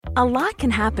A lot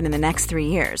can happen in the next 3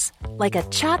 years. Like a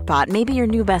chatbot may be your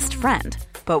new best friend.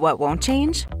 But what won't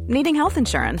change? Needing health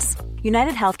insurance.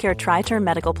 United Healthcare Tri-Term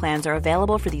Medical Plans are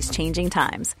available for these changing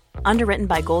times. Underwritten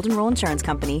by Golden Rule Insurance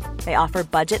Company, they offer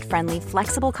budget-friendly,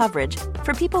 flexible coverage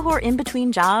for people who are in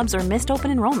between jobs or missed open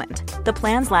enrollment. The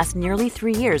plans last nearly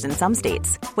 3 years in some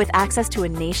states, with access to a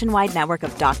nationwide network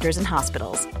of doctors and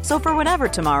hospitals. So for whatever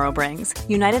tomorrow brings,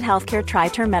 United Healthcare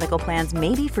Tri-Term Medical Plans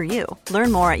may be for you.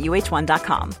 Learn more at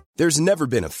uh1.com. There's never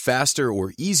been a faster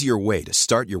or easier way to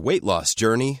start your weight loss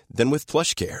journey than with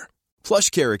PlushCare.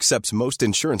 PlushCare accepts most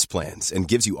insurance plans and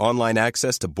gives you online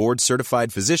access to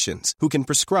board-certified physicians who can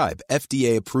prescribe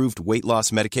FDA-approved weight loss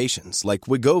medications like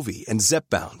Wegovy and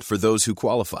Zepbound for those who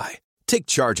qualify. Take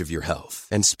charge of your health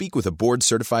and speak with a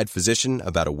board-certified physician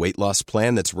about a weight loss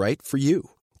plan that's right for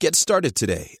you. Get started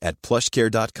today at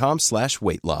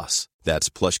plushcare.com/weight loss. That's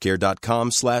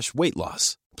plushcare.com/weight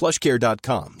loss.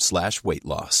 plushcare.com/weight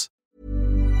loss.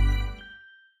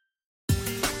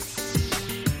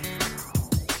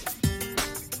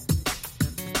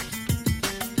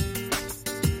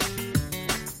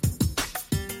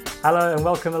 Hello and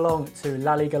welcome along to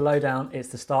LaLiga Lowdown. It's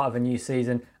the start of a new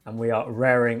season and we are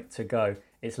raring to go.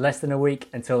 It's less than a week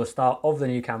until the start of the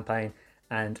new campaign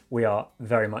and we are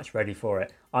very much ready for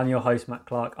it. I'm your host, Matt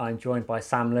Clark. I'm joined by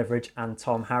Sam Leveridge and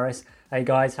Tom Harris. Hey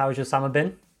guys, how's your summer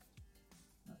been?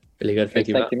 Really good, thank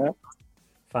you, Matt.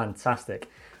 Fantastic.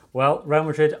 Well, Real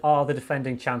Madrid are the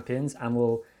defending champions and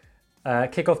will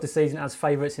kick off the season as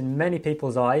favourites in many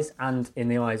people's eyes and in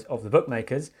the eyes of the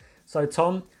bookmakers. So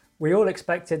Tom, we all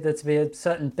expected there to be a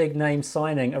certain big name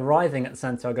signing arriving at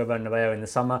Santiago Bernabeu in the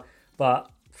summer, but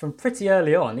from pretty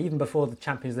early on, even before the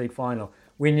Champions League final,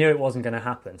 we knew it wasn't going to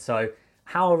happen. So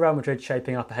how are Real Madrid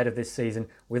shaping up ahead of this season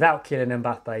without Kylian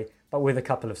Mbappe, but with a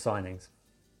couple of signings?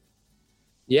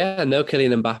 Yeah, no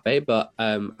Kylian Mbappe, but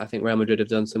I think Real Madrid have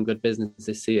done some good business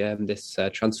this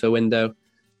transfer window.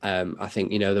 I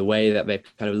think, the way that they've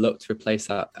kind of looked to replace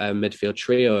that midfield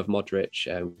trio of Modric,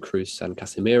 Kroos and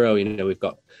Casemiro, we've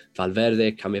got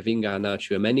Valverde, Camavinga and now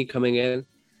Tchouaméni coming in.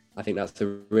 I think that's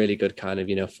a really good kind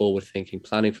of, forward-thinking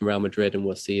planning from Real Madrid, and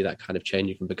we'll see that kind of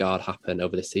changing from Bigard happen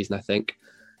over the season, I think.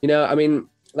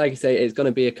 Like you say, it's going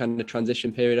to be a kind of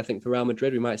transition period, I think, for Real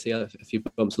Madrid. We might see a few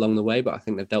bumps along the way, but I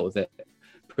think they've dealt with it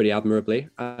pretty admirably.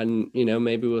 And,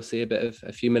 maybe we'll see a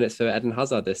few minutes for Eden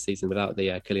Hazard this season without the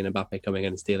Kylian Mbappe coming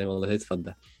in and stealing all of his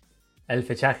thunder. El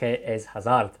fichaje es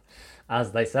Hazard,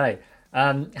 as they say.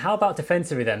 How about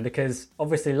defensively then? Because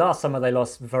obviously last summer they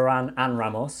lost Varane and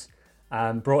Ramos,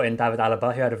 brought in David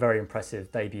Alaba, who had a very impressive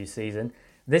debut season.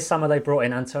 This summer they brought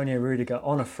in Antonio Rudiger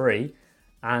on a free,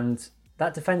 and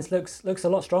that defence looks a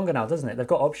lot stronger now, doesn't it? They've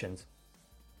got options.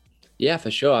 Yeah,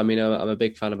 for sure. I'm a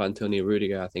big fan of Antonio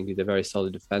Rudiger. I think he's a very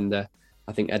solid defender.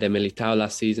 I think Eder Militao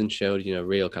last season showed,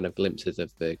 real kind of glimpses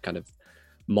of the kind of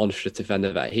monstrous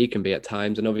defender that he can be at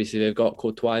times. And obviously they've got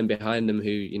Courtois in behind them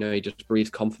who, he just breathes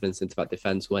confidence into that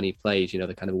defence when he plays,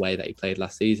 the kind of way that he played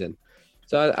last season.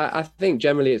 So I think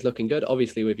generally it's looking good.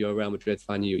 Obviously, with your Real Madrid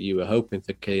fan, you were hoping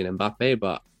for Kylian Mbappe,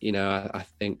 but I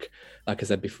think, like I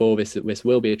said before, this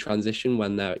will be a transition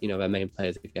when their main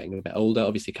players are getting a bit older.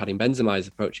 Obviously, Karim Benzema is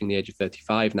approaching the age of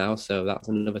 35 now, so that's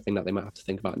another thing that they might have to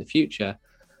think about in the future.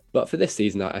 But for this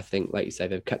season, I think, like you say,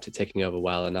 they've kept it ticking over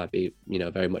well, and I'd be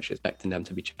very much expecting them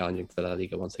to be challenging for La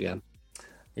Liga once again.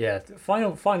 Yeah.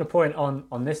 Final point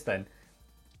on this then.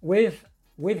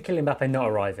 With Kylian Mbappe not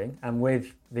arriving and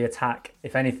with the attack,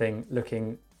 if anything,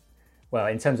 looking, well,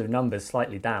 in terms of numbers,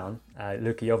 slightly down,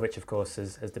 Luka Jovic, of course,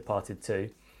 has departed too.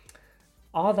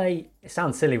 It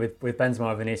sounds silly with Benzema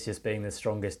and Vinicius being the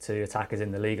strongest two attackers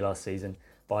in the league last season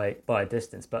by a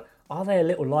distance, but are they a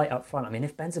little light up front?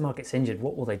 If Benzema gets injured,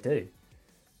 what will they do?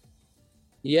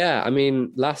 Yeah,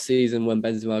 last season when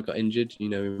Benzema got injured,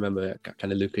 remember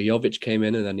kind of Luka Jovic came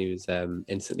in and then he was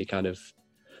instantly kind of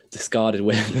discarded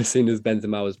with as soon as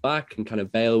Benzema was back, and kind of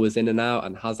Bale was in and out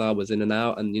and Hazard was in and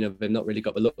out, and they've not really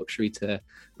got the luxury to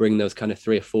bring those kind of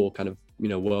 3 or 4 kind of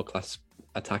world-class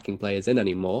attacking players in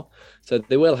anymore. So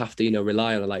they will have to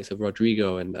rely on the likes of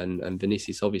Rodrigo and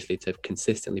Vinicius obviously to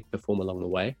consistently perform along the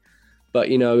way. But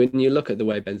when you look at the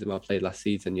way Benzema played last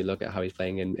season, you look at how he's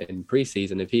playing in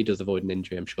pre-season, if he does avoid an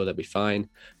injury, I'm sure they'll be fine.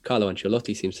 Carlo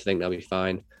Ancelotti seems to think they'll be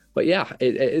fine. But yeah,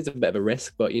 it is a bit of a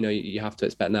risk, but you have to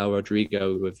expect now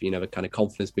Rodrigo with the kind of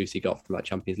confidence boost he got from that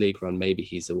Champions League run, maybe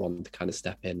he's the one to kind of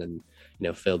step in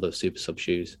and fill those super sub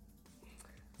shoes.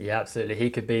 Yeah, absolutely. He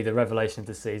could be the revelation of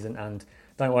the season, and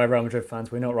don't worry, Real Madrid fans,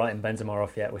 we're not writing Benzema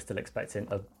off yet. We're still expecting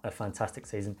a fantastic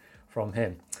season from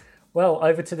him. Well,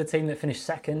 over to the team that finished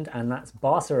second, and that's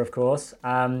Barca, of course.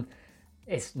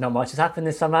 It's not much has happened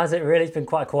this summer, has it? Really, it's been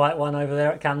quite a quiet one over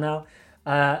there at Camp Nou.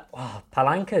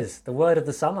 Palancas, the word of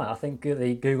the summer. I think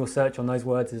the Google search on those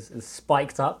words has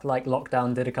spiked up like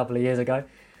lockdown did a couple of years ago.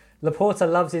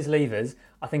 Laporta loves his levers.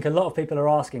 I think a lot of people are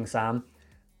asking, Sam,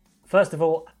 first of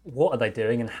all, what are they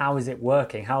doing and how is it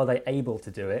working? How are they able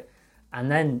to do it? And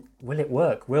then, will it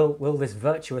work? Will this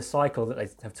virtuous cycle that they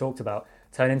have talked about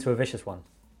turn into a vicious one?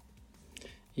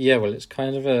 Yeah, well, it's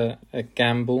kind of a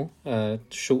gamble,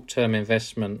 short-term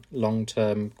investment,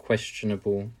 long-term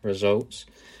questionable results.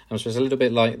 So it's a little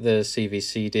bit like the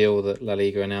CVC deal that La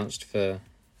Liga announced for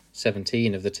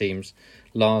 17 of the teams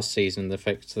last season, the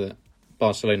fact that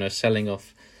Barcelona are selling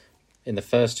off, in the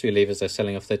first two levers, they're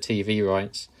selling off their TV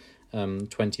rights,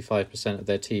 25% of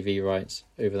their TV rights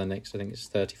over the next, I think it's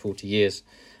 30, 40 years,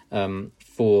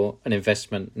 for an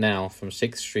investment now from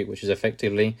 6th Street, which is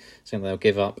effectively something they'll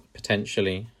give up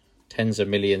potentially tens of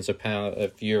millions of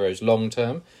euros long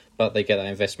term, but they get that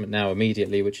investment now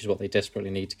immediately, which is what they desperately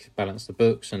need to balance the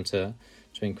books and to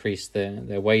increase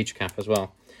their wage cap as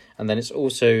well. And then it's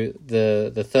also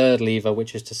the third lever,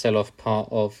 which is to sell off part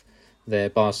of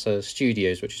their Barca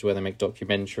studios, which is where they make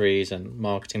documentaries and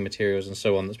marketing materials and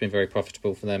so on. That's been very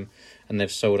profitable for them, and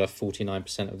they've sold off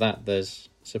 49% of that. There's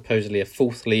supposedly a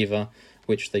fourth lever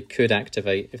which they could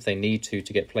activate if they need to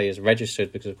get players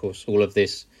registered, because of course all of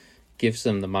this gives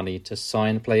them the money to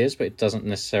sign players, but it doesn't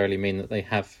necessarily mean that they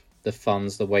have the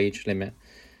funds, the wage limit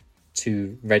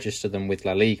to register them with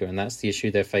La Liga, and that's the issue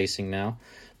they're facing now.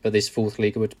 But this fourth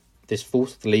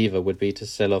lever would be to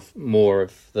sell off more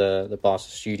of the Barca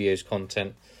Studios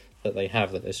content that they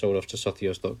have, that they sold off to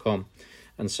socios.com.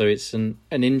 And so it's an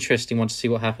interesting one to see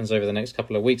what happens over the next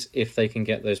couple of weeks if they can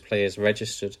get those players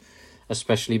registered,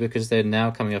 especially because they're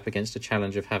now coming up against a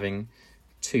challenge of having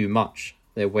too much.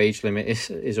 Their wage limit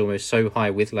is almost so high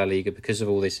with La Liga because of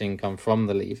all this income from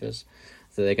the levers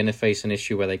that they're going to face an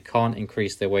issue where they can't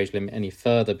increase their wage limit any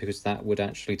further, because that would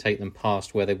actually take them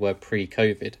past where they were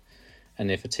pre-COVID. And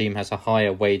if a team has a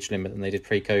higher wage limit than they did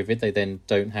pre-COVID, they then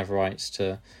don't have rights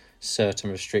to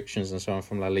certain restrictions and so on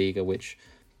from La Liga, which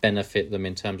benefit them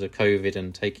in terms of COVID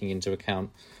and taking into account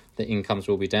that incomes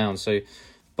will be down. So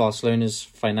Barcelona's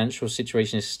financial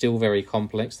situation is still very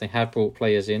complex. They have brought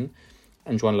players in,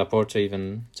 and Joan Laporta,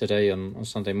 even today on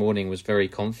Sunday morning, was very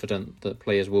confident that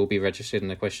players will be registered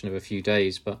in a question of a few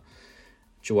days. But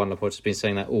Joan Laporta's been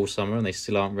saying that all summer, and they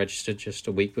still aren't registered just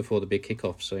a week before the big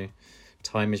kickoff. So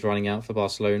time is running out for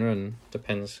Barcelona, and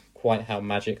depends quite how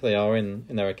magic they are in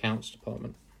their accounts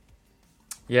department.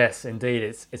 Yes, indeed.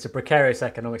 It's a precarious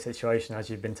economic situation,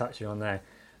 as you've been touching on there.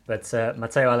 But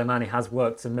Matteo Alemany has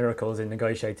worked some miracles in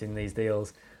negotiating these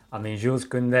deals. I mean, Jules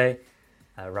Koundé,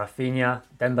 Rafinha,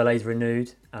 Dembele's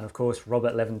renewed, and of course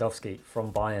Robert Lewandowski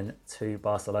from Bayern to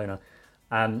Barcelona.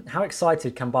 How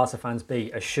excited can Barca fans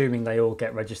be, assuming they all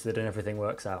get registered and everything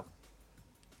works out?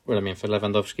 Well, I mean, for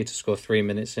Lewandowski to score 3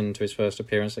 minutes into his first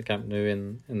appearance at Camp Nou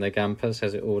in the Gamper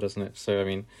says it all, doesn't it? So, I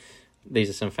mean,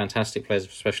 these are some fantastic players,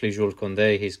 especially Jules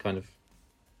Koundé. He's kind of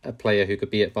a player who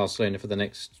could be at Barcelona for the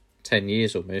next 10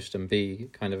 years almost and be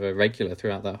kind of a regular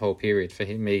throughout that whole period. For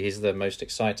me, he's the most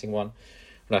exciting one.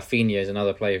 Rafinha is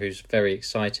another player who's very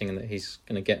exciting, and that he's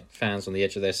going to get fans on the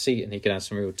edge of their seat, and he can add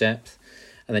some real depth.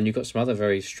 And then you've got some other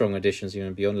very strong additions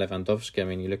even beyond Lewandowski. I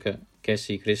mean, you look at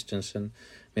Kessie, Christensen.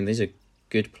 I mean, these are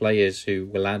good players who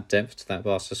will add depth to that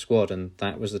Barca squad, and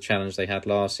that was the challenge they had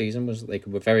last season, was that they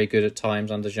were very good at times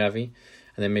under Xavi,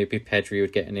 and then maybe Pedri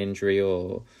would get an injury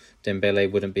or Dembele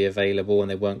wouldn't be available,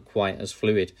 and they weren't quite as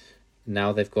fluid.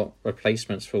 Now they've got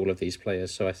replacements for all of these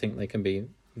players, so I think they can be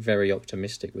very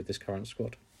optimistic with this current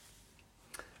squad.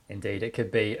 Indeed, it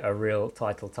could be a real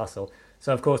title tussle.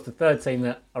 So, of course, the third team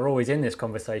that are always in this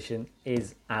conversation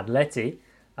is Atleti.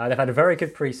 They've had a very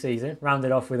good pre-season,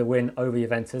 rounded off with a win over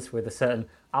Juventus with a certain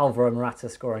Alvaro Morata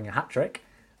scoring a hat-trick,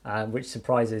 which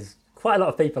surprises quite a lot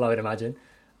of people, I would imagine.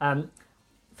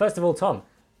 First of all, Tom,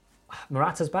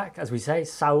 Morata's back, as we say.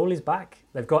 Saul is back.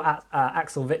 They've got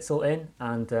Axel Witsel in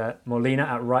and Molina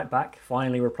at right back,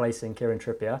 finally replacing Kieran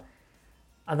Trippier.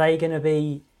 Are they going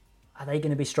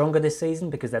to be stronger this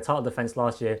season? Because their title defence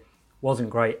last year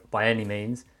wasn't great by any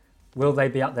means. Will they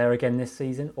be up there again this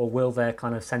season, or will their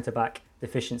kind of centre-back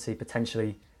deficiency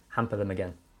potentially hamper them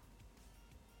again?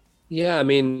 Yeah, I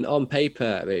mean, on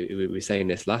paper, we were saying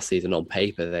this last season, on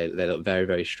paper, they look very,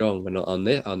 very strong. But not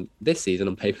on this season,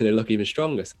 on paper, they look even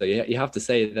stronger. So you have to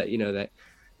say that, that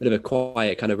bit of a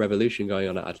quiet kind of revolution going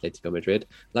on at Atletico Madrid.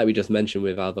 Like we just mentioned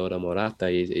with Alvaro Morata,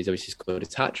 he's obviously scored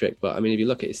his hat-trick. But, I mean, if you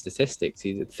look at his statistics,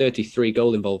 he's at 33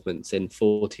 goal involvements in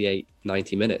 48,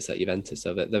 90 minutes at Juventus.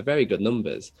 So they're very good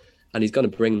numbers. And he's going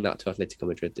to bring that to Atletico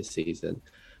Madrid this season.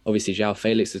 Obviously, João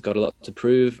Felix has got a lot to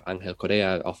prove. Angel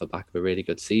Correa off the back of a really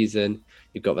good season.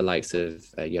 You've got the likes of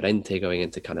Llorente going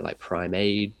into kind of like prime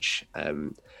age.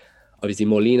 Obviously,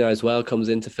 Molina as well comes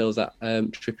in to fill that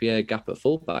Trippier gap at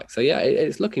fullback. So yeah,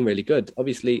 it's looking really good.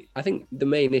 Obviously, I think the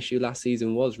main issue last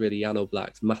season was really Jan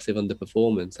Oblak's massive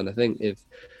underperformance. And I think if,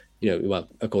 well,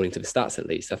 according to the stats at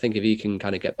least, I think if he can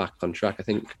kind of get back on track, I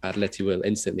think Atleti will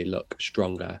instantly look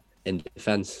stronger in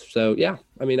defence. So yeah,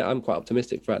 I mean, I'm quite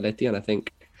optimistic for Atleti, and I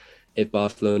think if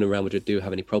Barcelona and Real Madrid do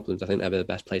have any problems, I think they're the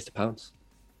best place to pounce.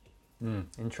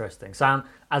 Interesting. Sam,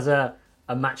 as a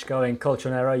match-going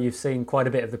colchonero, you've seen quite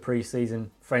a bit of the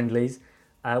pre-season friendlies.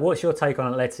 What's your take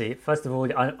on Atleti? First of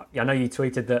all, I know you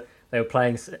tweeted that they were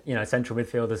playing, central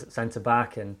midfielders at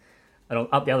centre-back, and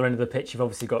up the other end of the pitch, you've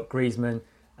obviously got Griezmann,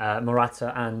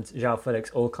 Morata and João Felix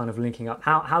all kind of linking up.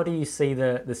 How do you see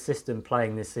the system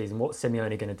playing this season? What's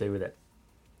Simeone going to do with it?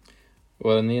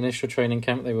 Well, in the initial training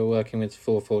camp, they were working with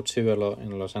 4-4-2 a lot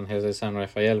in Los Angeles de San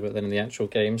Rafael, but then in the actual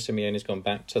game, Simeone's gone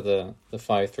back to the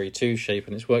 5-3-2 shape,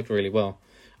 and it's worked really well.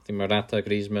 I think Morata,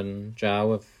 Griezmann,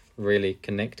 João have really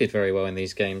connected very well in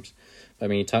these games. I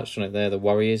mean, you touched on it there, the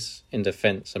worries in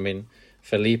defence. I mean,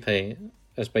 Felipe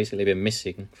has basically been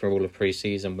missing for all of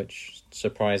pre-season, which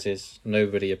surprises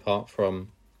nobody apart from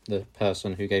the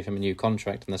person who gave him a new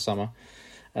contract in the summer.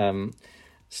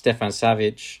 Stefan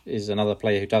Savic is another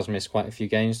player who does miss quite a few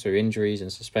games through injuries and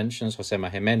suspensions.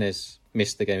 Josema Jimenez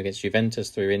missed the game against Juventus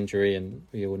through injury, and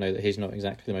we all know that he's not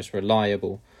exactly the most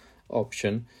reliable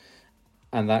option.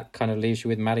 And that kind of leaves you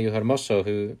with Mario Hermoso,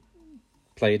 who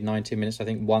played 90 minutes, I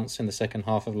think, once in the second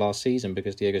half of last season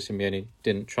because Diego Simeone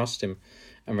didn't trust him.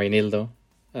 And Reinildo,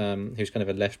 who's kind of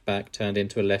a left back, turned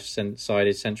into a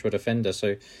left-sided central defender.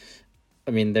 So, I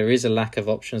mean, there is a lack of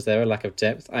options there, a lack of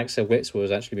depth. Axel Witsel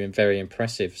has actually been very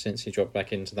impressive since he dropped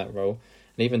back into that role.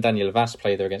 And even Daniel Vaz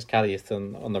played there against Cadiz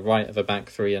on the right of a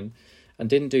back three and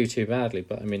didn't do too badly.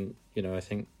 But, I mean, I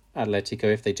think Atletico,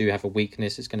 if they do have a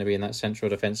weakness, it's going to be in that central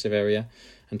defensive area.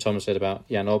 And Tom said about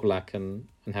Jan Oblak and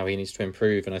how he needs to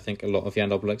improve. And I think a lot of Jan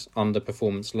Oblak's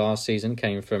underperformance last season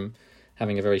came from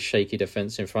having a very shaky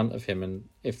defence in front of him. And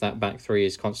if that back three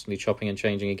is constantly chopping and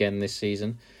changing again this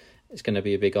season, it's going to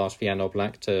be a big ask for Jan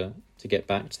Oblak to get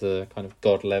back to the kind of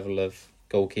god level of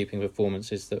goalkeeping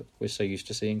performances that we're so used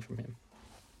to seeing from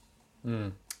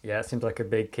him. Yeah, it seems like a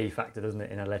big key factor, doesn't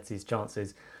it, in Atleti's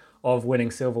chances of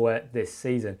winning silverware this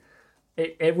season.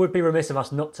 It would be remiss of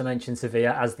us not to mention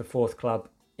Sevilla as the fourth club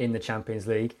in the Champions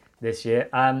League this year.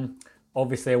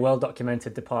 Obviously, a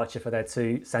well-documented departure for their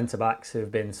two centre-backs who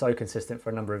have been so consistent for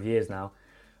a number of years now.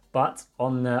 But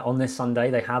on this Sunday,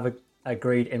 they have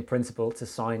agreed in principle to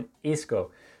sign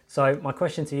Isco. So my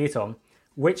question to you, Tom,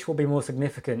 which will be more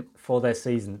significant for their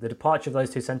season? The departure of those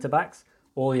two centre-backs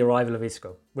or the arrival of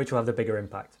Isco? Which will have the bigger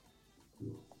impact?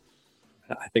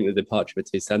 I think the departure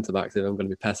of two centre-backs, if I'm going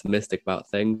to be pessimistic about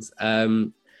things.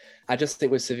 I just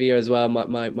think with Sevilla as well,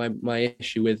 my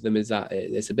issue with them is that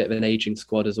it's a bit of an ageing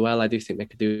squad as well. I do think they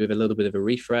could do with a little bit of a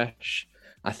refresh.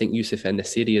 I think Youssef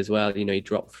En-Nesyri as well, he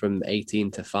dropped from 18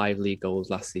 to 5 league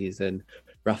goals last season.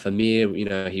 Rafa Mir,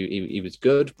 he was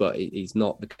good, but he's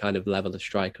not the kind of level of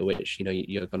striker which,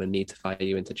 you're going to need to fire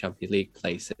you into Champions League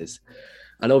places.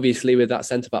 And obviously with that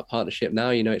centre-back partnership now,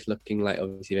 it's looking like,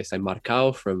 obviously, they say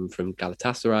Marcao from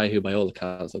Galatasaray, who by all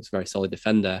accounts looks a very solid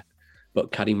defender.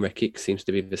 But Karim Rekik seems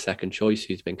to be the second choice,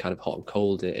 who's been kind of hot and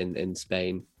cold in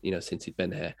Spain, since he'd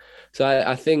been here. So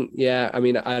I think,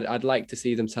 I'd like to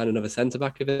see them sign another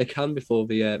centre-back if they can before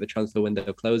the transfer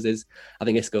window closes. I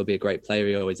think Isco will be a great player.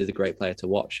 He always is a great player to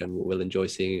watch, and we'll enjoy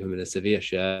seeing him in a Sevilla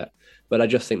shirt. But I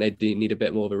just think they do need a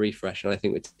bit more of a refresh. And I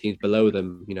think with teams below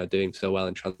them, doing so well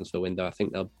in transfer window, I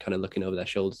think they're kind of looking over their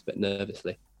shoulders a bit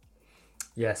nervously.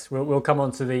 Yes, we'll come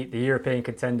on to the European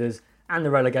contenders and the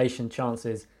relegation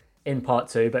chances in part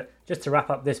two. But just to wrap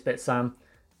up this bit, Sam,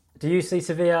 do you see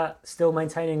Sevilla still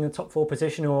maintaining the top four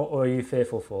position, or are you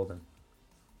fearful for them?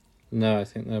 No, I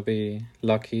think they'll be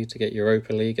lucky to get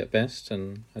Europa League at best,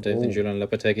 and I don't think Julian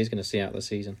Lopetegui is going to see out the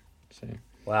season. So,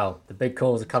 wow, the big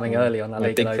calls are coming early on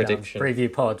LaLiga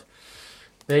preview pod.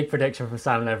 Big prediction from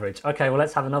Sam Leverage. Okay, well,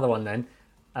 let's have another one then.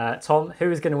 Tom, who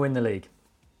is going to win the league?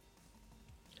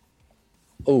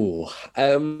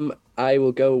 I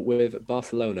will go with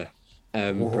Barcelona.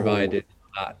 Provided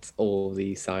that all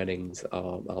the signings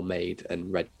are made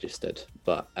and registered.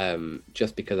 But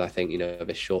just because I think,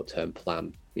 this short-term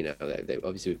plan, they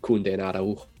obviously with Koundé and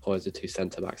Araujo as the two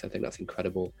centre-backs, I think that's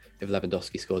incredible. If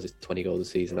Lewandowski scores his 20 goals a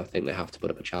season, I think they have to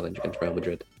put up a challenge against Real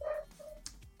Madrid.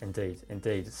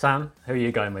 Indeed. Sam, who are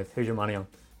you going with? Who's your money on,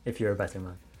 if you're a betting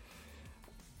man?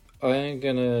 I'm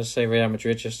going to say Real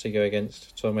Madrid just to go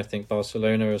against Tom. I think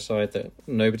Barcelona are a side that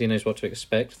nobody knows what to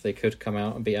expect. They could come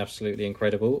out and be absolutely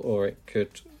incredible, or it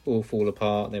could all fall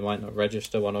apart. They might not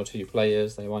register one or two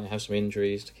players. They might have some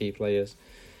injuries to key players.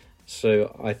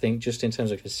 So I think just in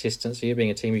terms of consistency, being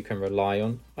a team you can rely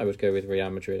on, I would go with Real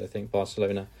Madrid. I think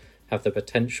Barcelona have the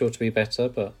potential to be better,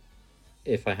 but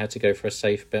if I had to go for a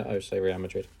safe bet, I would say Real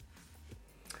Madrid.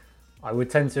 I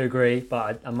would tend to agree,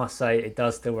 but I must say it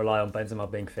does still rely on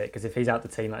Benzema being fit, because if he's out the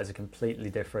team, that is a completely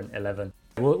different 11.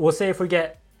 We'll see if we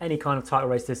get any kind of title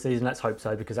race this season. Let's hope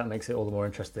so, because that makes it all the more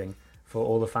interesting for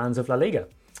all the fans of La Liga.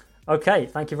 Okay,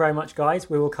 thank you very much, guys.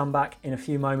 We will come back in a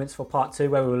few moments for part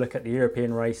 2, where we will look at the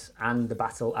European race and the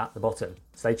battle at the bottom.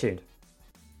 Stay tuned.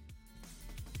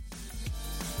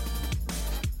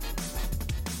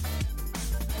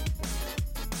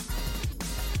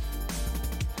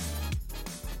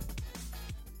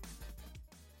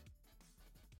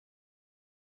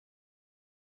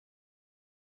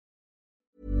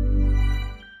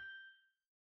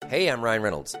 Hey, I'm Ryan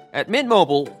Reynolds. At Mint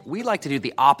Mobile, we like to do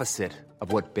the opposite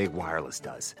of what Big Wireless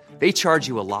does. They charge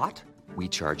you a lot, we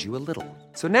charge you a little.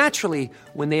 So naturally,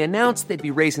 when they announced they'd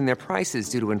be raising their prices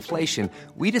due to inflation,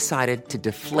 we decided to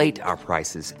deflate our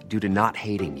prices due to not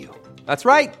hating you. That's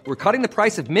right. We're cutting the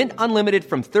price of Mint Unlimited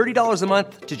from $30 a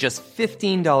month to just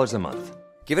 $15 a month.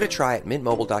 Give it a try at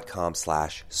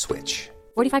mintmobile.com/switch.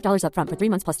 $45 up front for 3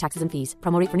 months plus taxes and fees.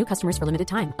 Promo rate for new customers for limited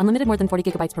time. Unlimited more than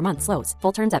 40 gigabytes per month slows.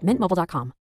 Full terms at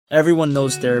mintmobile.com. Everyone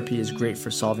knows therapy is great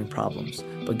for solving problems,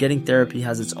 but getting therapy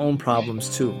has its own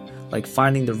problems too, like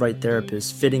finding the right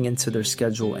therapist, fitting into their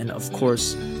schedule, and of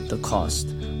course, the cost.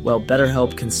 Well,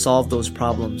 BetterHelp can solve those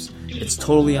problems. It's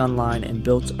totally online and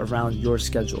built around your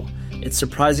schedule. It's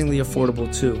surprisingly affordable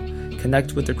too.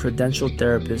 Connect with a credentialed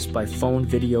therapist by phone,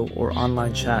 video, or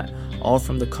online chat, all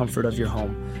from the comfort of your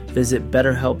home. Visit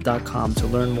BetterHelp.com to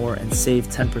learn more and save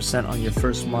 10% on your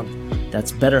first month.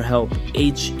 That's BetterHelp,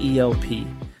 H-E-L-P.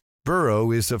 Burrow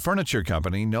is a furniture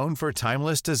company known for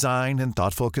timeless design and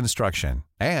thoughtful construction,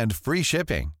 and free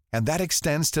shipping, and that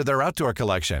extends to their outdoor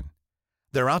collection.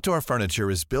 Their outdoor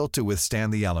furniture is built to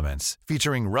withstand the elements,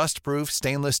 featuring rust-proof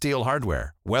stainless steel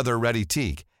hardware, weather-ready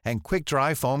teak, and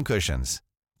quick-dry foam cushions.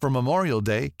 For Memorial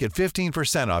Day, get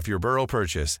 15% off your Burrow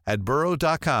purchase at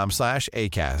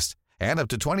burrow.com/acast, and up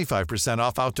to 25%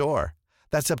 off outdoor.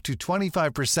 That's up to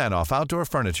 25% off outdoor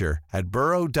furniture at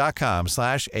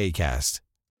burrow.com/acast.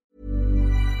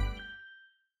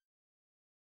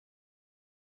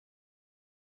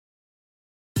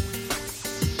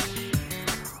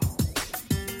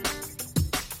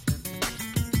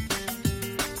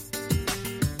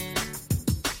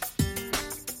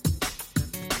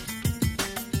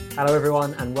 Hello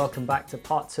everyone, and welcome back to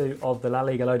part 2 of the La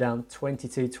Liga Lowdown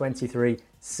 22-23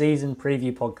 season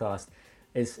preview podcast.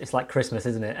 It's like Christmas,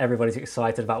 isn't it? Everybody's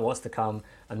excited about what's to come,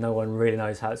 and no one really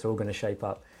knows how it's all going to shape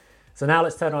up. So now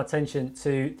let's turn our attention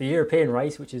to the European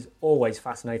race, which is always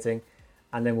fascinating,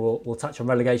 and then we'll touch on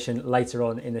relegation later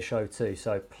on in the show too.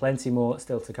 So plenty more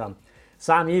still to come.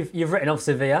 Sam, you've written off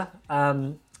Sevilla,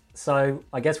 so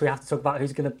I guess we have to talk about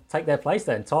who's going to take their place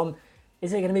then. Tom,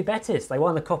 is it going to be Betis? They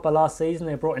won the Copa last season.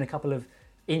 They brought in a couple of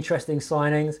interesting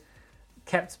signings,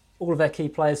 kept all of their key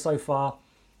players so far.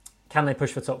 Can they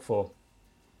push for top 4?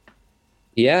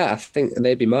 Yeah, I think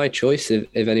they'd be my choice if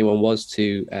anyone was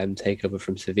to take over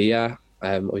from Sevilla.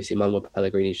 Obviously, Manuel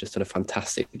Pellegrini's just done a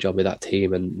fantastic job with that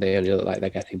team, and they only look like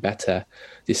they're getting better.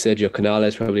 This Sergio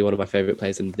Canales is probably one of my favourite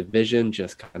players in the division,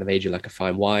 just kind of aging like a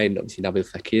fine wine. Obviously, Nabil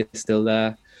Fekir is still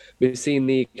there. We've seen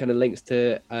the kind of links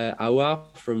to Aouar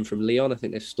from Lyon. I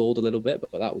think they've stalled a little bit,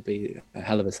 but that would be a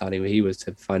hell of a signing where he was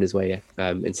to find his way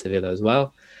in Sevilla as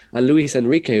well. And Luis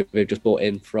Enrique, we've just brought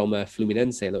in from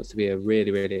Fluminense, looks to be a really,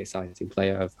 really exciting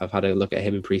player. I've had a look at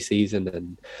him in pre-season,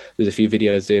 and there's a few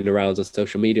videos doing the rounds on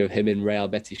social media of him in Real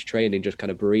Betis training, just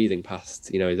kind of breathing past,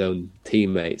 his own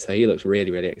teammates. So he looks really,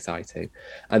 really exciting.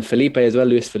 And Felipe as well,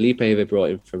 Luis Felipe, they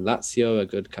brought in from Lazio, a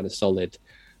good kind of solid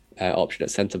option at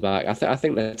centre-back. I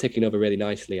think they're ticking over really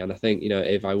nicely, and I think,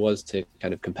 if I was to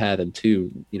kind of compare them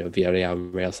to, Villarreal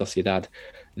and Real Sociedad,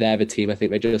 they're the team. I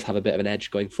think they just have a bit of an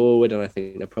edge going forward, and I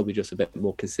think they're probably just a bit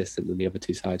more consistent than the other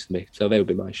two sides for me. So they would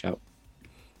be my shout.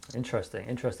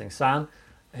 Interesting. Sam,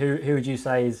 who would you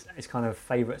say is kind of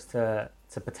favourites to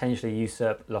potentially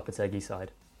usurp Lopetegui's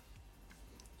side?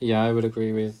 Yeah, I would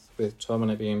agree with Tom on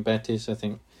it being Betis. I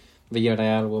think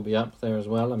Villarreal will be up there as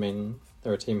well. I mean,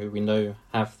 they're a team who we know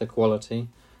have the quality.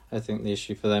 I think the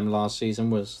issue for them last season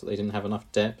was they didn't have enough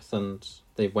depth, and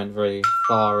they went very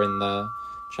far in the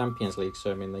Champions League.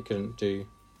 So, I mean, they couldn't do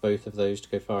both of those to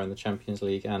go far in the Champions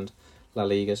League and La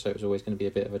Liga, so it was always going to be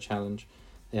a bit of a challenge.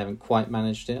 They haven't quite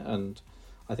managed it, and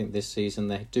I think this season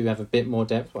they do have a bit more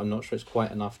depth, but I'm not sure it's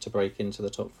quite enough to break into the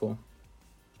top four.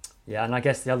 Yeah, and I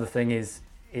guess the other thing is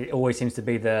it always seems to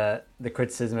be the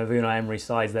criticism of Unai Emery's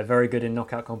sides. They're very good in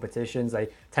knockout competitions. They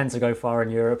tend to go far in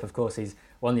Europe. Of course, he's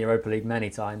won the Europa League many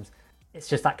times. It's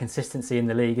just that consistency in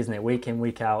the league, isn't it? Week in,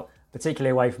 week out,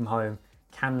 particularly away from home.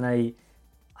 Can they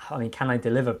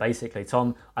deliver, basically?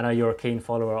 Tom, I know you're a keen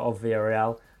follower of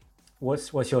Villarreal.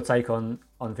 What's your take on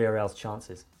Villarreal's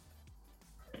chances?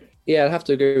 Yeah, I'd have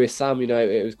to agree with Sam.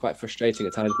 It was quite frustrating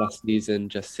at times last season,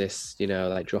 just this,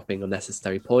 like dropping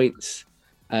unnecessary points.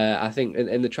 I think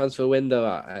in the transfer window,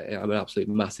 I'm an absolute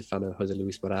massive fan of Jose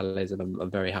Luis Morales, and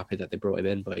I'm very happy that they brought him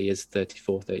in, but he is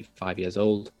 34, 35 years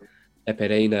old.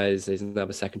 Pereira is now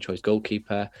a second choice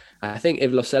goalkeeper. I think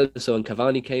if Lo Celso and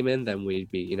Cavani came in, then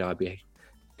I'd be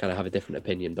kind of have a different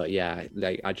opinion. But yeah,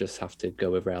 I just have to go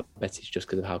with Real Betis just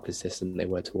because of how consistent they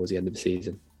were towards the end of the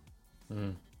season.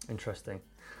 Interesting.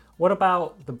 What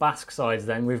about the Basque sides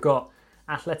then? We've got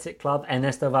Athletic Club.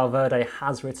 Ernesto Valverde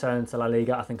has returned to La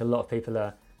Liga. I think a lot of people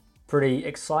are pretty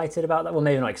excited about that. Well,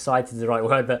 maybe not excited is the right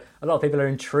word, but a lot of people are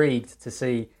intrigued to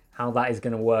see how that is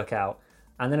going to work out.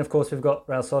 And then, of course, we've got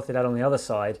Real Sociedad on the other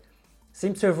side.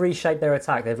 Seems to have reshaped their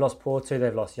attack. They've lost Porto,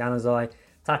 they've lost Januzaj.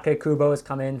 Take Kubo has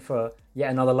come in for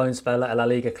yet another loan spell at a La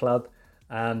Liga club.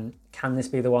 Can this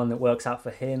be the one that works out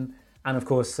for him? And, of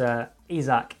course,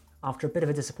 Isaac, after a bit of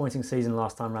a disappointing season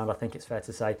last time round, I think it's fair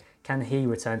to say, can he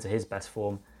return to his best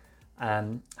form?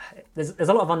 There's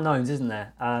a lot of unknowns, isn't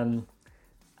there?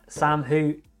 Sam,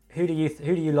 who do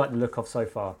you like the look of so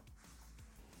far?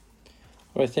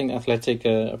 Well, I think Athletic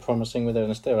are promising with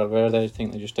Ernesto Valverde. I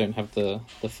think they just don't have the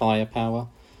firepower.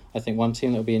 I think one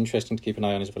team that will be interesting to keep an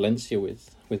eye on is Valencia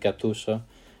with Gattuso.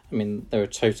 I mean, they're a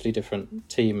totally different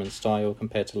team and style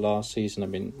compared to last season. I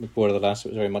mean, with Borja Las, it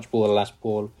was very much Borja Las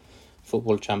ball,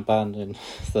 football champan in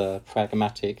the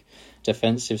pragmatic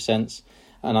defensive sense.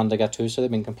 And under Gattuso,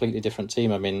 they've been a completely different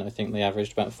team. I mean, I think they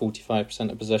averaged about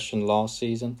 45% of possession last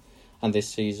season. And this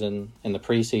season, in the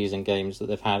pre-season games that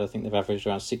they've had, I think they've averaged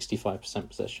around 65%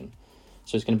 possession.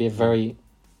 So it's going to be a very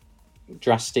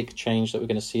drastic change that we're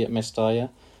going to see at Mestalla.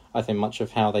 I think much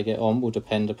of how they get on will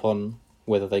depend upon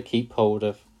whether they keep hold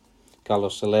of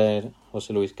Carlos Soler,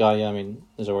 Jose Luis Gaya. I mean,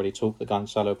 there's already talk that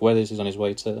Gonzalo Guedes is on his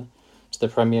way to the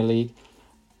Premier League.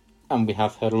 And we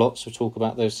have heard lots of talk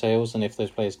about those sales. And if those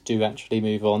players do actually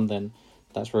move on, then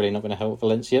that's really not going to help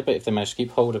Valencia. But if they manage to keep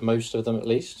hold of most of them at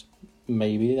least,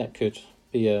 maybe that could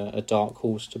be a dark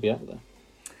horse to be up there.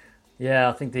 Yeah,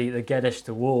 I think the Guedes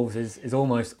to Wolves is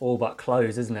almost all but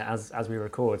closed, isn't it, as we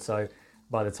record. So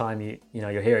by the time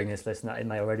you're hearing this, listener, it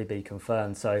may already be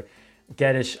confirmed. So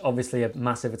Guedes, obviously a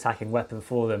massive attacking weapon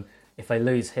for them. If they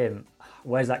lose him,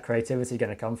 where's that creativity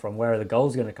going to come from? Where are the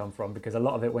goals going to come from? Because a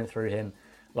lot of it went through him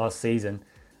last season.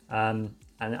 And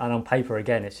on paper,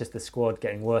 again, it's just the squad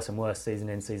getting worse and worse season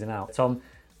in, season out. Tom,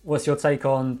 what's your take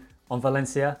on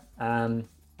Valencia? And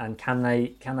can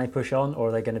they push on, or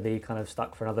are they going to be kind of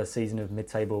stuck for another season of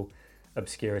mid-table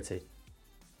obscurity?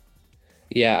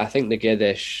 Yeah, I think the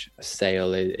Guedes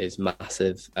sale is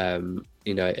massive.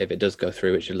 If it does go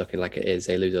through, which is looking like it is,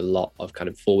 they lose a lot of kind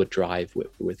of forward drive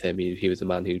with him. He was the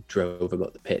man who drove them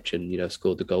up the pitch and,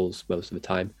 scored the goals most of the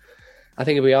time. I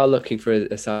think if we are looking for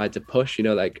a side to push,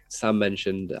 like Sam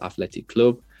mentioned, Athletic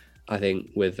Club, I think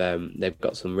with they've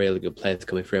got some really good players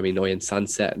coming through. I mean, Noyan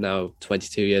Sunset, now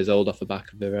 22 years old off the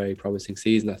back of a very promising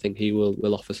season. I think he will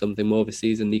offer something more this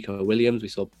season. Nico Williams, we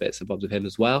saw bits and bobs of him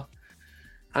as well.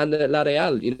 And La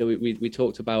Real, we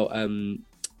talked about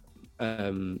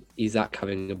Isaac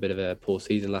having a bit of a poor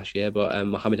season last year, but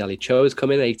Mohamed Ali Cho has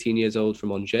come in, 18 years old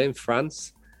from Angers in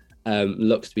France.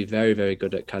 Looks to be very, very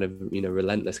good at kind of,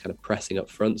 relentless kind of pressing up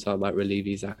front. So I might relieve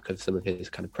Isaac of some of his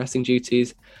kind of pressing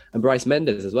duties. And Bryce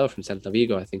Mendes as well from Celta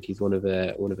Vigo. I think he's one of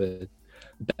the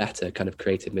better kind of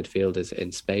creative midfielders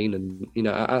in Spain. And,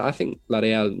 I think La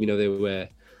Real, they were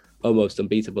almost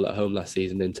unbeatable at home last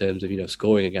season in terms of,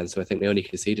 scoring again. So I think they only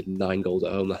conceded 9 goals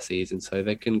at home last season. So if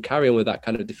they can carry on with that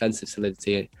kind of defensive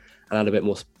solidity and add a bit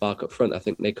more spark up front, I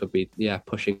think they could be,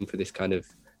 pushing for this kind of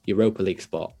Europa League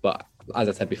spot. But as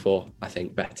I said before, I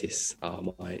think Betis are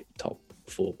my top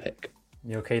 4 pick.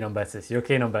 You're keen on Betis.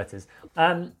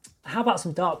 How about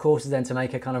some dark horses then to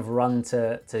make a kind of run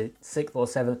to 6th or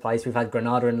 7th place? We've had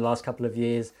Granada in the last couple of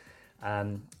years.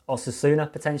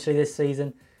 Osasuna potentially this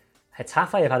season.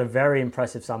 Getafe have had a very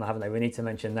impressive summer, haven't they? We need to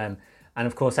mention them. And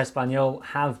of course, Espanyol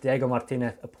have Diego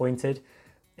Martinez appointed.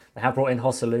 They have brought in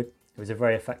Joselu, who is a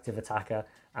very effective attacker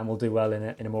and will do well in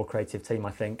a more creative team,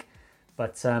 I think.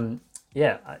 But Sam,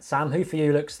 who for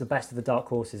you looks the best of the dark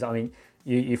horses? I mean,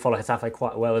 you follow Getafe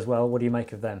quite well as well. What do you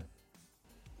make of them?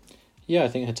 Yeah, I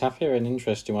think Getafe are an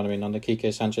interesting one. I mean, under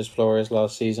Quique Sanchez Flores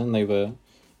last season, they were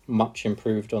much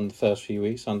improved on the first few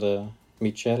weeks under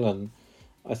Michel, and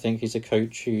I think he's a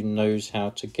coach who knows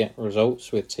how to get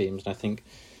results with teams. And I think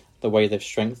the way they've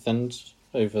strengthened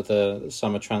over the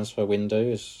summer transfer window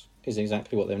is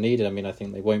exactly what they've needed. I mean, I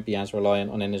think they won't be as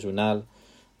reliant on Enes Unal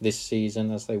this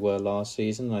season as they were last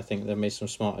season. I think they've made some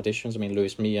smart additions. I mean,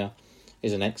 Luis Milla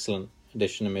is an excellent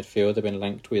addition in midfield. They've been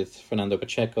linked with Fernando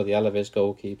Pacheco, the Alaves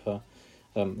goalkeeper.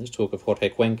 There's talk of Jorge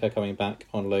Cuenca coming back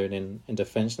on loan in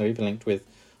defence. They're even linked with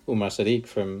Umar Sadiq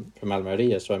from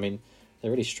Almeria. So, I mean,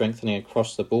 they're really strengthening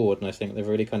across the board, and I think they've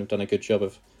really kind of done a good job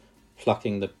of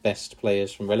plucking the best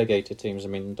players from relegated teams. I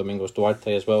mean, Domingos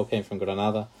Duarte as well came from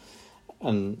Granada.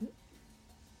 And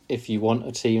if you want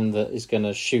a team that is going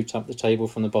to shoot up the table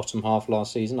from the bottom half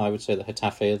last season, I would say that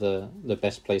Getafe are the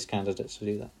best placed candidates to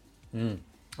do that.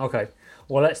 Okay,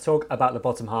 well, let's talk about the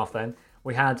bottom half then.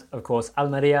 We had, of course,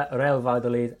 Almeria, Real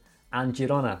Valladolid and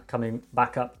Girona coming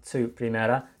back up to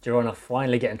Primera. Girona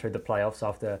finally getting through the playoffs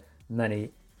after many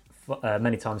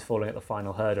times falling at the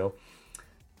final hurdle.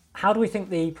 How do we think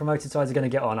the promoted sides are going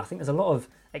to get on? I think there's a lot of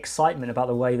excitement about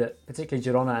the way that particularly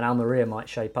Girona and Almeria might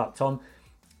shape up. Tom,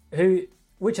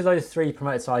 which of those three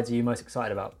promoted sides are you most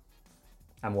excited about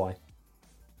and why?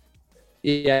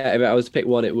 Yeah, if I was to pick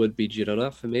one, it would be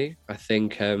Girona for me. I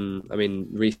think,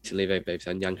 recently they've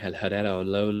signed Ángel Herrera on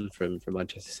loan from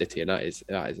Manchester City, and that is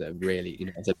a really,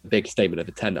 it's a big statement of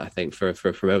intent, I think, for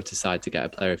a promoter side to get a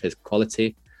player of his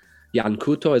quality. Jan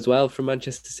Couto as well from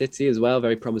Manchester City as well,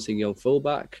 very promising young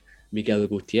fullback. Miguel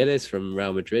Gutierrez from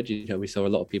Real Madrid. We saw a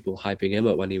lot of people hyping him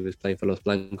up when he was playing for Los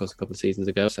Blancos a couple of seasons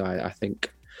ago. So I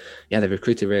think, they've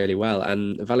recruited really well.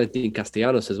 And Valentin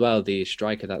Castellanos as well, the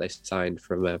striker that they signed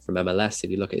from MLS. If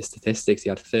you look at his statistics, he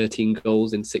had 13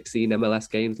 goals in 16 MLS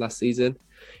games last season.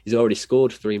 He's already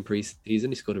scored 3 in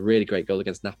pre-season. He scored a really great goal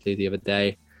against Napoli the other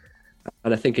day.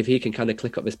 And I think if he can kind of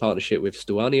click up this partnership with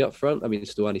Stuani up front, I mean,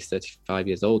 Stuani's 35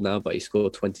 years old now, but he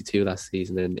scored 22 last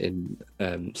season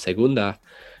in Segunda.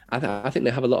 I think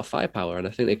they have a lot of firepower, and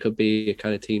I think they could be a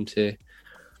kind of team to,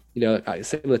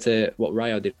 similar to what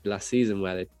Rayo did last season,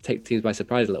 where they take teams by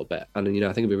surprise a little bit. And, I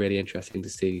think it'd be really interesting to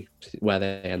see where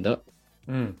they end up.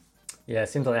 Yeah, it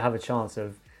seems like they have a chance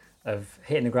of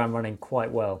hitting the ground running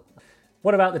quite well.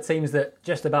 What about the teams that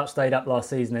just about stayed up last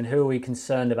season, and who are we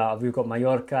concerned about? We've got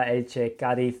Mallorca, Elche,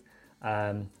 Cádiz,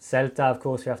 Celta, of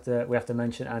course, we have to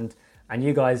mention, and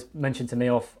you guys mentioned to me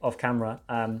off camera,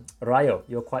 Rayo.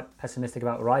 You're quite pessimistic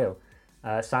about Rayo.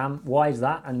 Sam, why is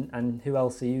that, and who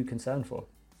else are you concerned for?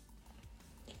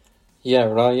 Yeah,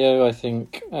 Rayo, I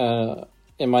think,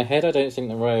 in my head, I don't think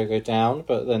that Rayo go down,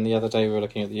 but then the other day we were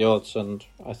looking at the odds, and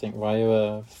I think Rayo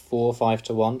are 4 or 5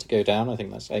 to 1 to go down. I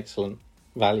think that's excellent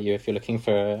value if you're looking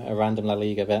for a random La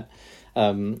Liga bet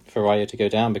for Rayo to go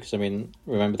down, because, I mean,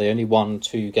 remember, they only won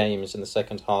 2 games in the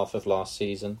second half of last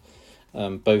season,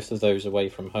 both of those away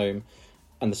from home,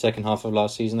 and the second half of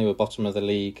last season they were bottom of the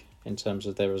league in terms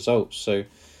of their results, so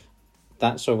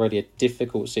that's already a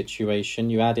difficult situation.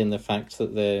 You add in the fact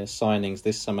that their signings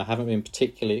this summer haven't been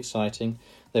particularly exciting.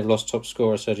 They've lost top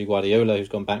scorer Sergio Guardiola, who's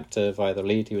gone back to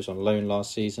Valladolid. He was on loan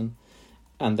last season.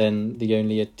 And then the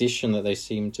only addition that they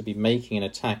seem to be making in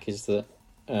attack is that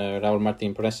Raúl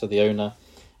Martín Presa, the owner,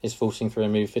 is forcing through a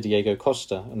move for Diego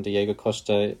Costa. And Diego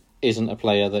Costa isn't a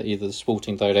player that either the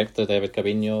sporting director, David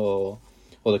Cabinho,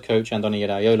 or the coach, Andoni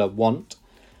Iraola, want.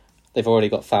 They've already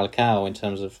got Falcao in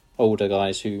terms of older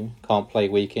guys who can't play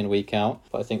week in, week out.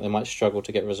 But I think they might struggle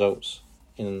to get results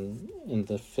in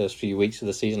the first few weeks of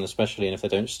the season, especially. And if they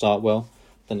don't start well,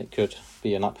 then it could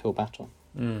be an uphill battle.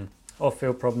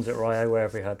 Off-field problems at Rayo, where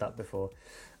have we heard that before?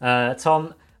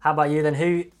 Tom, how about you then?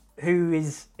 Who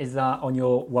is that on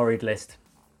your worried list?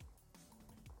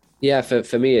 Yeah,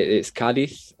 for me, it's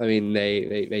Cádiz. I mean,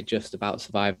 they just about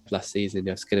survived last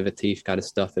season, skin of a teeth kind of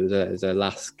stuff. It was a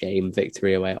last game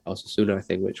victory away at Osasuna, I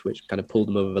think, which kind of pulled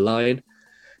them over the line.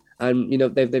 And,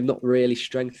 they've not really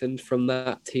strengthened from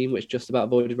that team, which just about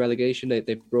avoided relegation.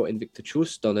 They've brought in Victor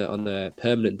Chust on a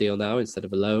permanent deal now instead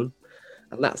of a loan.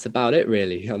 And that's about it,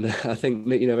 really. And I think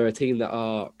that, they're a team that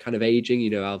are kind of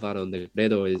aging. Alvaro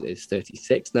Negredo is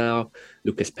 36 now.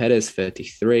 Lucas Perez,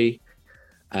 33.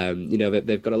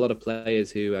 They've got a lot of players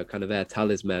who are kind of their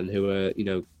talisman, who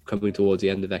are, coming towards the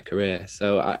end of their career.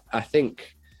 So I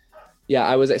think,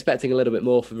 I was expecting a little bit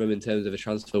more from them in terms of a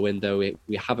transfer window.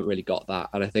 We haven't really got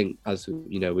that. And I think, as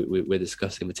we're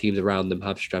discussing, the teams around them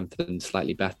have strengthened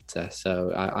slightly better.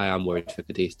 So I am worried for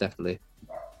Cadiz, definitely.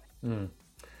 And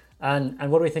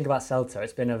what do we think about Celta?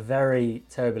 It's been a very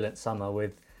turbulent summer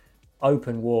with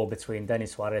open war between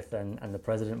Denis Suarez and the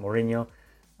president, Mourinho.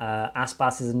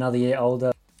 Aspas is another year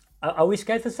older. Are we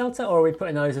scared for Celta, or are we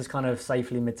putting those as kind of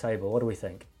safely mid-table? What do we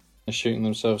think? They're shooting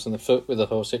themselves in the foot with the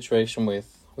whole situation with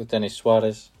Denis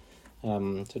Suarez,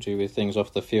 to do with things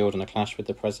off the field and a clash with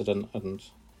the president, and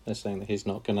they're saying that he's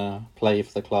not going to play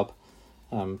for the club,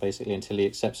 basically until he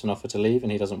accepts an offer to leave,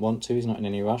 and he doesn't want to. He's not in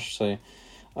any rush. So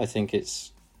I think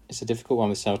it's a difficult one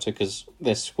with Celta because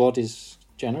their squad is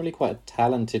generally quite a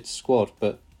talented squad,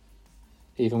 but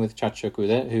even with Chacho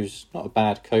Coudet, who's not a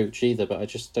bad coach either, but I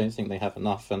just don't think they have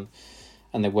enough. And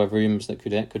there were rumours that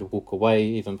Coudet could walk away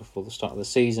even before the start of the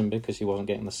season because he wasn't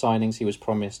getting the signings. He was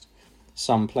promised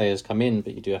some players come in,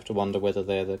 but you do have to wonder whether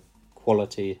they're the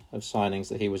quality of signings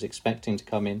that he was expecting to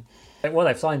come in. Well,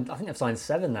 I think they've signed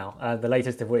 7 now, the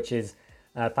latest of which is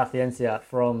Paciencia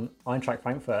from Eintracht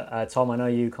Frankfurt. Tom, I know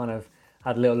you kind of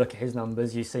had a little look at his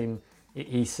numbers. You seem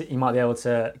he might be able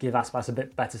to give Aspas a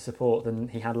bit better support than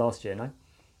he had last year, no?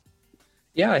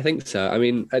 Yeah, I think so. I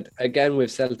mean, again, with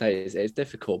Celta, it's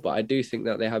difficult, but I do think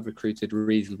that they have recruited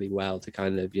reasonably well to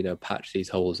kind of, patch these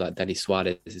holes. Like Denis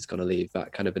Suarez is going to leave,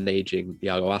 that kind of an aging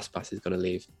Iago Aspas is going to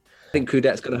leave. I think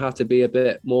Coudet's going to have to be a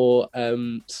bit more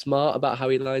smart about how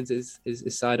he lines his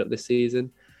side up this season.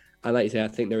 And like you say, I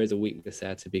think there is a weakness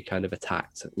there to be kind of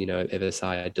attacked, if a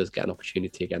side does get an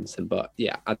opportunity against him. But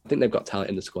yeah, I think they've got talent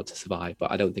in the squad to survive, but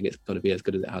I don't think it's going to be as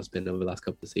good as it has been over the last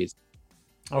couple of seasons.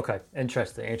 Okay,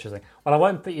 interesting. Well, I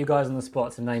won't put you guys on the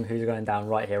spot to name who's going down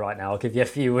right here, right now. I'll give you a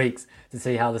few weeks to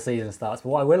see how the season starts. But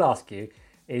what I will ask you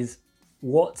is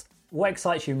what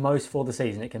excites you most for the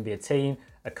season? It can be a team,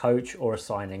 a coach, or a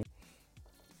signing.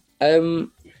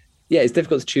 Yeah, it's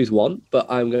difficult to choose one, but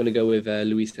I'm going to go with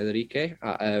Luis Enrique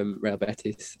at Real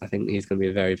Betis. I think he's going to be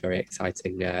a very, very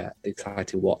exciting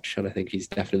watch, and I think he's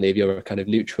definitely, if you're a kind of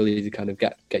neutral, he's a kind of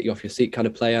get you off your seat kind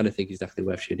of player, and I think he's definitely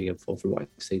worth shooting him for from what I've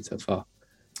seen so far.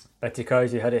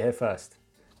 Beticos, you heard it here first.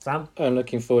 Sam? I'm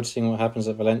looking forward to seeing what happens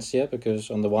at Valencia because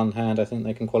on the one hand, I think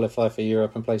they can qualify for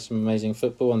Europe and play some amazing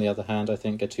football. On the other hand, I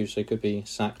think Gattuso could be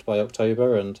sacked by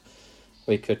October and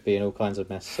we could be in all kinds of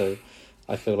mess. So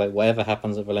I feel like whatever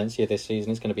happens at Valencia this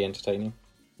season is going to be entertaining.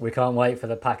 We can't wait for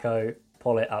the Paco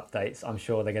Pollitt updates. I'm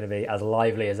sure they're going to be as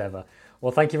lively as ever.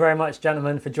 Well, thank you very much,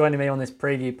 gentlemen, for joining me on this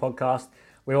preview podcast.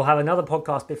 We will have another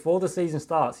podcast before the season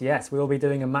starts. Yes, we will be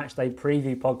doing a matchday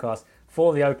preview podcast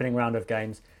for the opening round of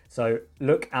games. So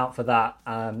look out for that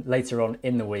later on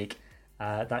in the week.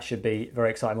 That should be very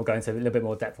exciting. We'll go into a little bit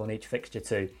more depth on each fixture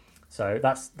too. So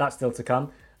that's still to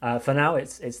come. For now,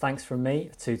 it's thanks from me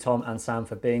to Tom and Sam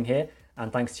for being here.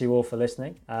 And thanks to you all for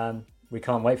listening. We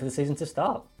can't wait for the season to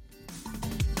start.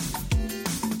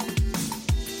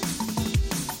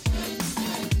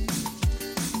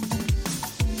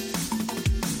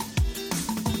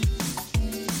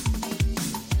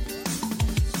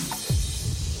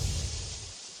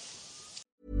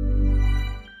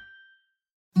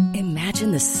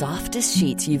 Imagine the softest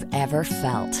sheets you've ever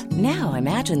felt. Now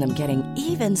imagine them getting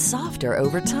even softer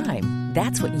over time.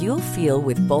 That's what you'll feel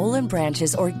with Boll &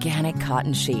 Branch's organic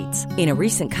cotton sheets. In a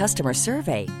recent customer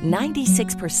survey,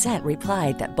 96%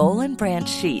 replied that Boll & Branch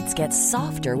sheets get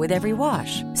softer with every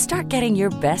wash. Start getting your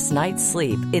best night's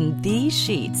sleep in these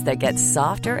sheets that get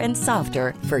softer and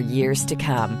softer for years to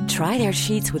come. Try their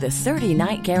sheets with a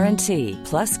 30-night guarantee.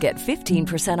 Plus, get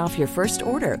 15% off your first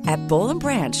order at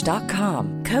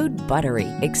bollandbranch.com. Code BUTTERY.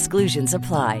 Exclusions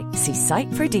apply. See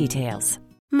site for details.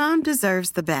 Mom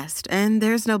deserves the best, and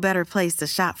there's no better place to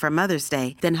shop for Mother's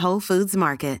Day than Whole Foods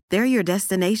Market. They're your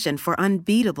destination for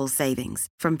unbeatable savings,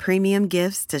 from premium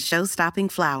gifts to show-stopping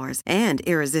flowers and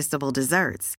irresistible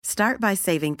desserts. Start by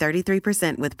saving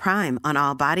 33% with Prime on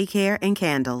all body care and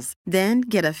candles. Then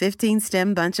get a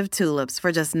 15-stem bunch of tulips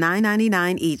for just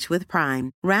 $9.99 each with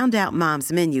Prime. Round out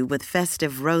Mom's menu with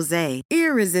festive rosé,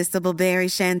 irresistible berry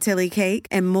chantilly cake,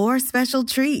 and more special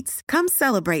treats. Come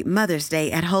celebrate Mother's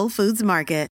Day at Whole Foods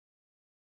Market.